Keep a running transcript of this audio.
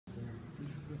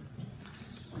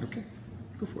Okay,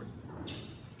 go for it.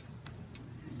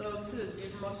 So this is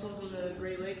Zebra Mussels in the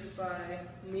Great Lakes by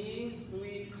me,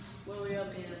 Luis, William,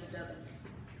 and Devin.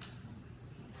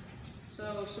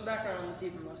 So some background on the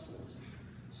zebra mussels.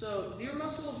 So zebra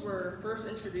mussels were first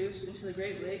introduced into the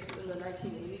Great Lakes in the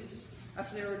 1980s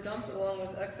after they were dumped along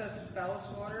with excess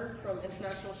ballast water from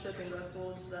international shipping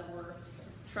vessels that were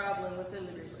traveling within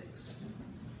the Great Lakes.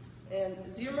 And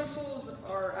zebra mussels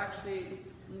are actually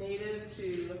native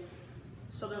to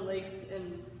southern lakes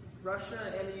in Russia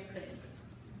and the Ukraine.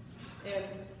 And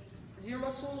zebra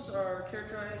mussels are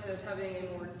characterized as having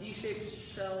a more D-shaped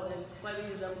shell and slightly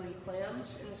resembling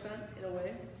clams in a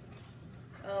way.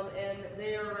 And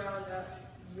they are around at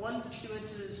 1 to 2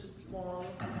 inches long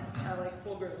at like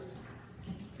full growth.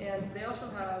 And they also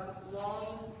have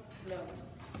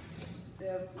they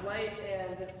have light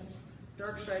and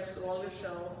dark stripes along the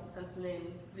shell, hence the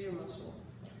name zebra mussel.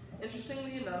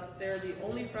 Interestingly enough, they are the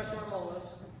only freshwater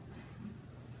mollusk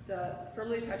that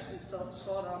firmly attaches itself to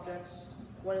solid objects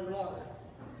when in water.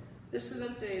 This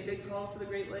presents a big problem for the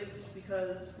Great Lakes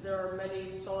because there are many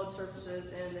solid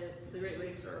surfaces and the Great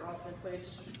Lakes are often a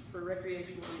place for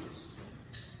recreational use.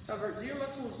 However, zebra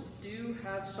mussels do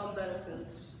have some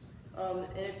benefits, and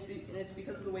it's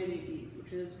because of the way they eat,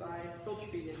 which is by filter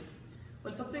feeding.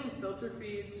 When something filter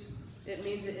feeds, it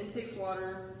means it intakes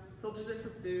water, filters it for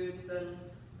food, then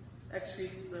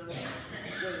excretes the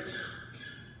waste.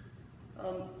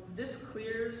 This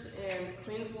clears and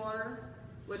cleans water,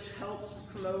 which helps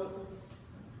promote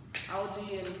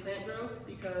algae and plant growth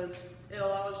because it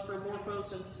allows for more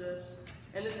photosynthesis,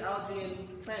 and this algae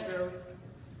and plant growth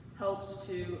helps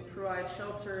to provide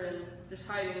shelter and just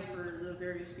hiding for the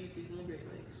various species in the Great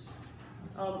Lakes.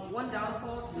 One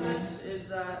downfall to this is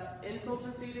that in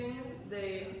filter feeding,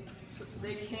 they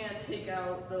can take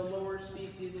out the lower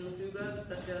species in the food web,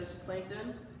 such as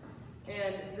plankton,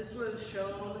 and this was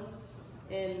shown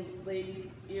in Lake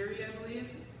Erie, I believe,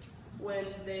 when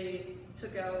they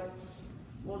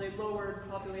they lowered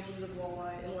populations of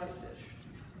walleye and whitefish.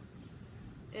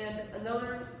 And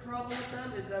another problem with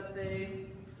them is that they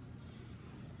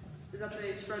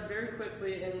spread very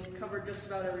quickly and cover just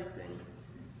about everything.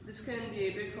 This can be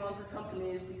a big problem for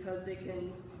companies because they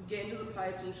can get into the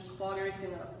pipes and just clog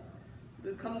everything up.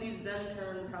 The companies then in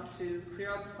turn have to clear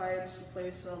out the pipes,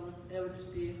 replace them, and it would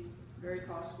just be very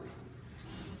costly.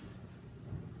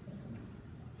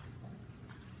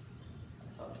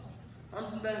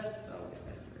 Harms and benefits.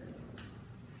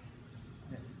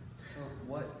 So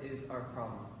what is our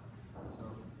problem? So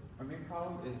our main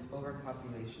problem is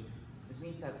overpopulation. This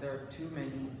means that there are too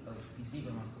many of these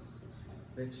zebra mussels,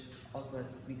 which also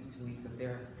leads to believe that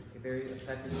they're a very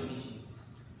effective species.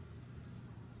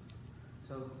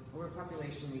 So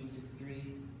overpopulation leads to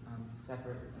three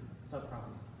separate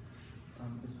sub-problems.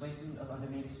 Displacement of other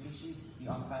native species,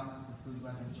 the off-balance of the food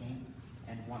web and chain,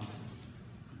 and wandering.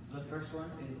 So the first one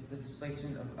is the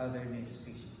displacement of other native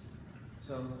species.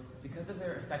 So because of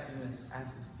their effectiveness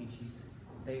as a species,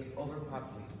 they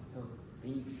overpopulate, so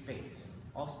they need space.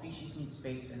 All species need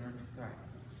space in order to thrive.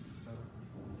 So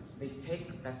they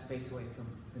take that space away from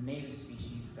the native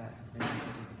species that have been there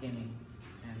since the beginning,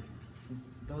 and since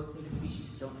those native species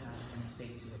don't have any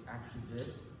space to actually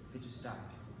live, they just die.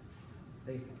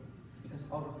 Because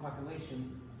of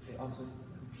overpopulation, they also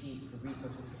compete for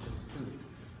resources such as food.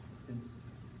 Since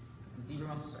the zebra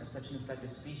mussels are such an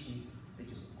effective species, they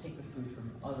just take the food from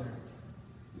other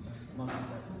mussels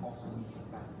that also need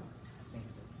that same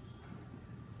source.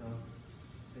 So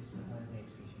it's basically another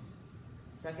native species.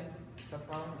 Second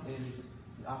sub-problem is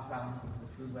the off-balance of the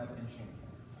food web and chain.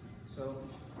 So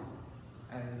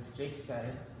as Jake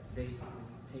said, they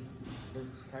take their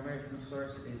primary food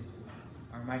source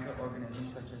are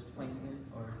microorganisms such as plankton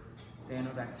or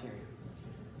cyanobacteria.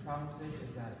 The problem with this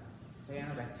is that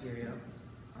cyanobacteria,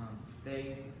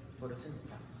 they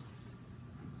photosynthesize.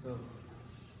 So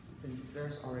since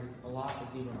there's already a lot of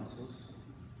zebra mussels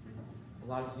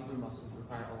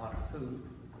require a lot of food,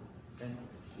 then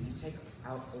if you take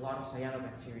out a lot of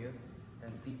cyanobacteria,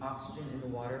 then the oxygen in the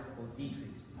water will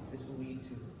decrease. This will lead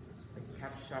to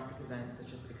catastrophic events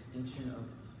such as extinction of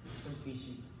some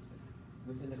species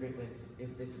within the Great Lakes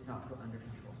if this is not put under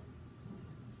control,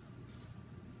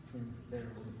 since there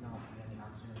will not be any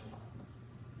oxygen in the water.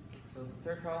 So the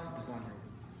third problem is wandering.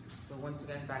 So once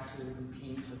again, back to the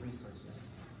competing for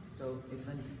resources. So if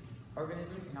an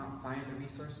organism cannot find the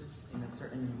resources in a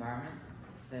certain environment,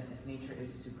 then its nature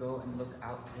is to go and look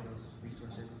out for those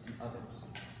resources in others.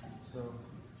 So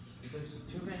if there's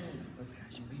too many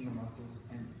zebra mussels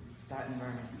and that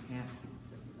environment can't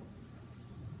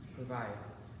provide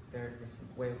their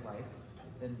way of life,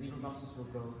 then zebra mussels will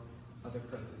go other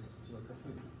places to look for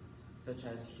food. such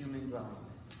as human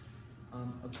dwellings.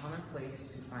 A common place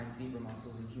to find zebra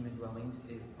mussels in human dwellings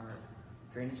are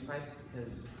drainage pipes,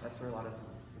 because that's where a lot of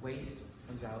waste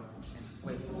comes out, and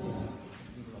waste is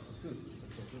zebra mussels' food, it's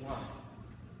filtered water.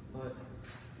 But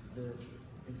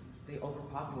if they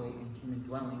overpopulate in human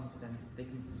dwellings, then they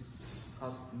can just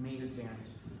cause major damage.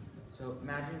 So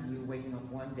imagine you waking up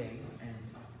one day and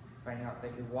finding out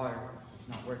that your water is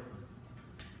not working.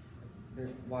 The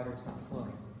water is not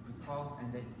flowing. You call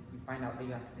and then you find out that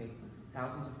you have to pay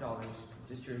thousands of dollars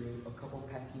just to remove a couple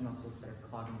pesky mussels that are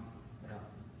clogging it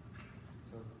up.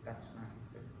 So that's my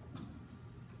third.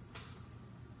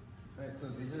 Alright, so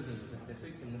these are the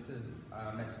statistics, and this is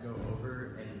meant to go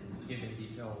over and give in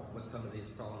detail what some of these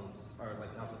problems are,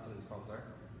 like not what some of these problems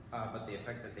are, but the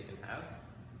effect that they can have.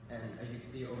 And as you can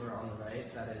see over on the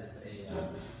right, that is a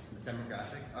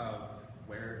demographic of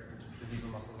where the zebra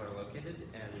mussels are located,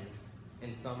 and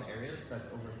in some areas that's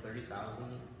over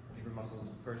 30,000 zebra mussels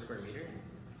per square meter.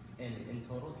 And in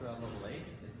total throughout the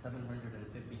lakes, it's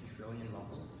 750 trillion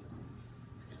mussels.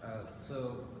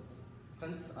 So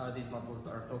since these mussels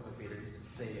are filter feeders,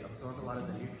 they absorb a lot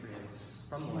of the nutrients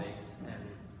from the lakes, and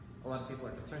a lot of people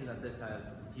are concerned that this has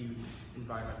huge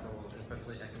environmental and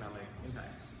especially economic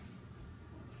impacts.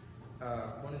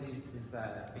 One of these is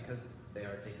that because they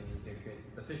are taking these nutrients,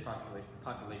 the fish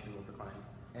population will decline,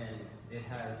 and it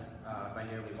has by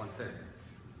nearly 1/3.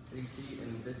 So you can see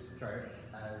in this chart,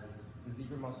 as the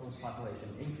zebra mussels population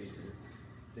increases,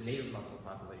 the native mussel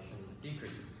population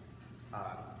decreases.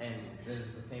 And it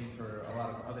is the same for a lot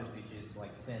of other species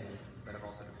like salmon that have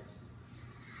also decreased.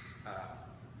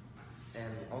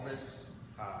 And all this,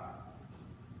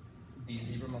 these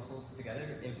zebra mussels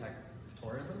together impact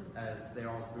tourism, as they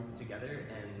all group together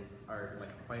and are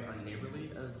like quite unneighborly,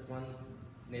 as one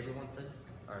neighbor once said,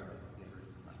 or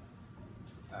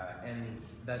and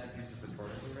that reduces the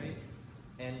tourism rate.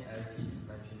 And as he just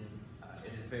mentioned,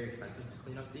 it is very expensive to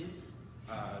clean up these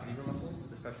zebra mussels,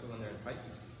 especially when they're in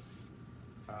pipes.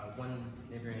 One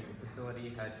neighboring facility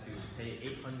had to pay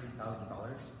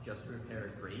 $800,000 just to repair a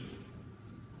grate.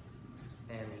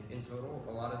 And in total,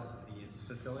 a lot of these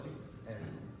facilities and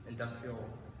industrial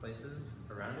places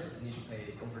around it need to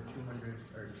pay over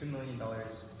 $2 million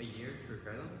a year to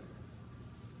repair them.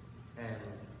 And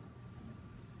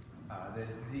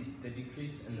the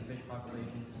decrease in the fish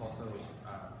populations has also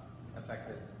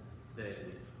affected the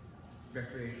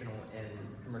recreational and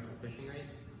commercial fishing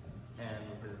rates, and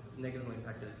has negatively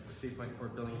impacted the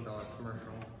 $3.4 billion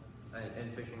commercial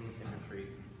and fishing industry,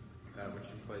 which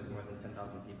employs more than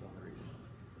 10,000 people in the region.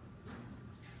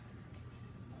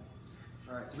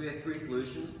 Alright, so we had 3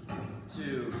 solutions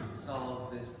to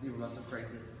solve this zebra mussel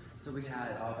crisis. So we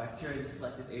had bacteria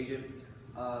selective agent,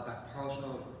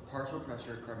 partial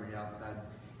pressure carbon dioxide,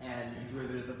 and a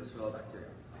derivative of the soil bacteria.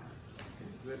 So let's get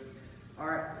into it.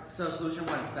 Alright, so solution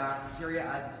 1, bacteria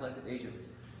as a selective agent.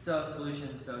 So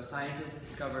scientists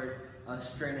discovered a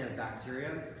strain of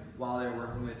bacteria while they were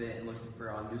working with it and looking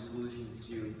for new solutions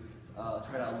to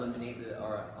try to eliminate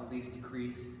or at least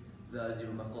decrease the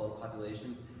zebra mussel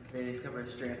population. They discovered a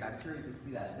strain of bacteria, you can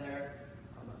see that there.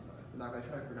 I'm not going to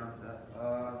try to pronounce that.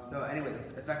 So anyway,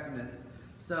 the effectiveness.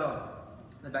 So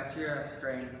the bacteria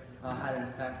strain had an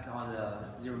effect on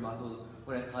the zebra mussels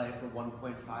when applied for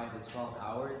 1.5 to 12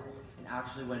 hours, and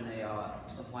actually when they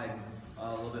applied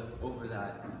a little bit over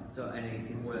that, so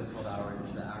anything more than 12 hours,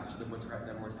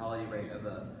 the mortality rate of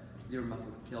the zebra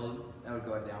mussels killed, that would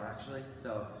go down actually.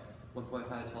 So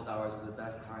 1.5 to 12 hours was the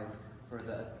best time for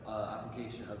the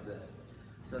application of this.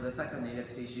 So the effect on native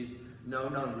species, no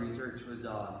known research was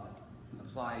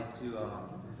applied to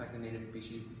affect the native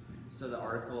species. So the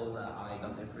article that I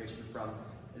got the information from,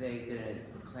 they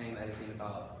didn't claim anything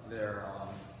about their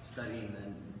studying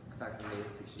and affecting native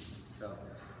species. So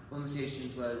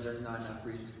limitations was there's not enough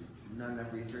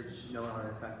research known on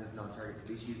effective non-target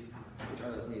species, which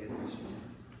are those native species.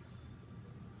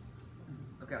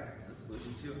 Okay, so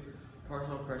solution 2,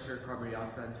 partial pressure carbon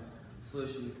dioxide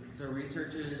solution. So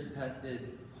researchers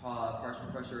tested partial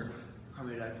pressure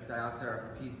carbon dioxide,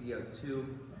 or PCO2,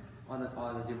 on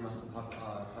the zebra mussel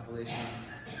population.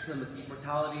 So the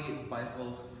mortality,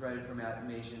 bisal thread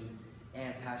formation,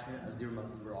 and attachment of zebra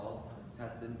mussels were all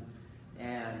tested.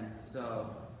 And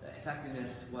so the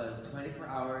effectiveness was 24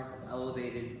 hours of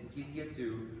elevated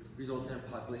PCO2 resulted in a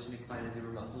population decline of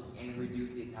zebra mussels and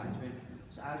reduced the attachment.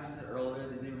 So as we said earlier,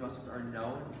 the zebra mussels are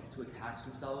known to attach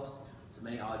themselves to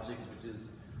many objects, which is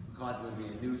causing them to be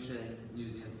a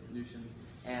nuisance,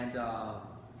 and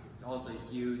it's also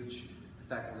a huge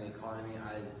effect on the economy,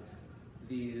 as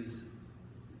this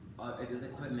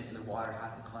equipment in the water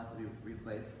has to constantly be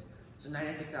replaced. So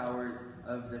 96 hours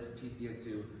of this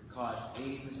PCO2 caused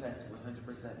 80%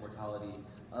 to 100% mortality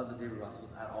of the zebra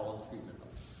mussels at all treatment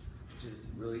levels, which is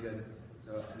really good.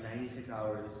 So 96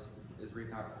 hours is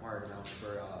required now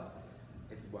for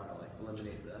if you want to like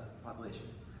eliminate the population.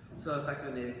 So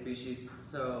affecting native species.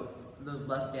 So there's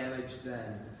less damage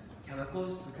than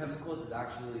chemicals. So chemicals is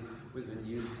actually was been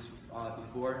used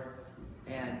before,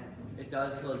 and it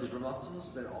does kill zebra mussels,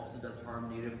 but it also does harm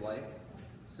native life.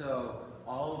 So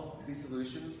all of these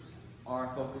solutions are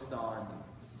focused on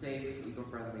safe,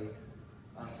 eco-friendly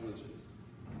solutions.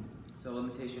 So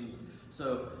limitations.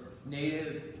 So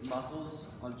native mussels,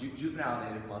 juvenile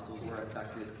native mussels were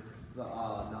affected, but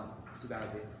not too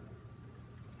badly.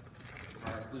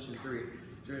 Solution 3,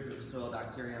 derivative soil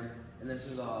bacterium, and this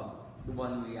was the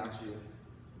one we actually,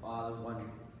 the one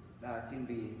that seemed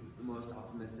to be the most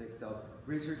optimistic. So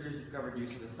researchers discovered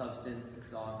use of a substance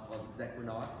called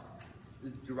Zequinox.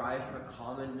 It's derived from a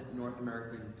common North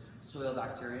American soil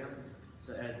bacterium.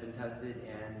 So it has been tested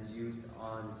and used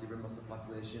on the zebra mussel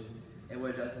population. And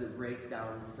what it does is it breaks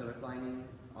down the stomach lining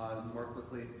more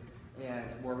quickly, and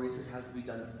more research has to be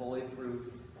done to fully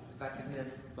prove its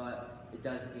effectiveness, but it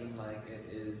does seem like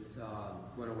it is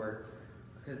going to work.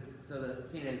 Because, so the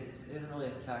thing is, it doesn't really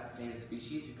affect native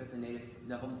species because the native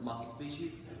mussel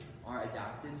species are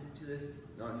adapted to this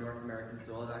North American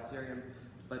soil bacterium,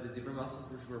 but the zebra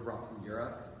mussels, which were brought from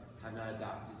Europe, have not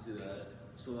adapted to the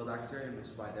soil bacterium, which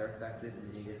is why they're affected,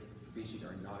 and the native species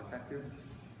are not affected.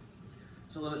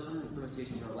 So some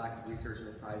limitations are lack of research and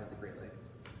the size of the Great Lakes.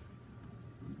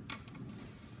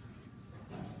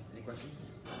 Any questions?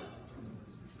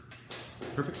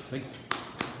 Perfect, thanks.